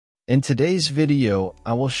In today's video,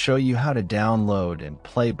 I will show you how to download and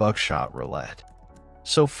play Buckshot Roulette.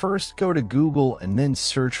 So first go to Google and then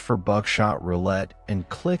search for Buckshot Roulette and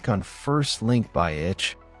click on first link by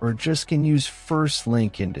itch, or just can use first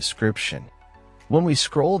link in description. When we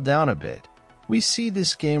scroll down a bit, we see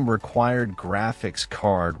this game required graphics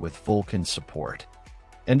card with Vulkan support,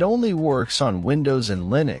 and only works on Windows and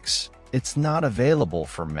Linux. It's not available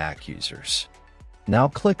for Mac users. Now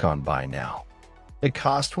click on Buy Now. It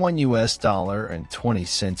costs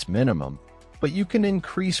 $1.20 minimum, but you can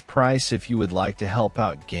increase price if you would like to help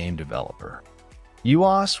out game developer. You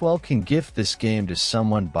also can gift this game to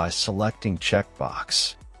someone by selecting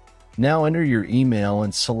checkbox. Now enter your email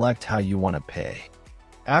and select how you want to pay.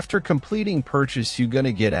 After completing purchase, you're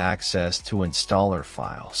gonna get access to installer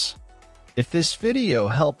files. If this video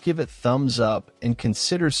helped, give it thumbs up and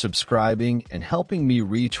consider subscribing and helping me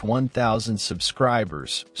reach 1,000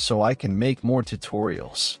 subscribers so I can make more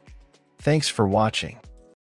tutorials. Thanks for watching.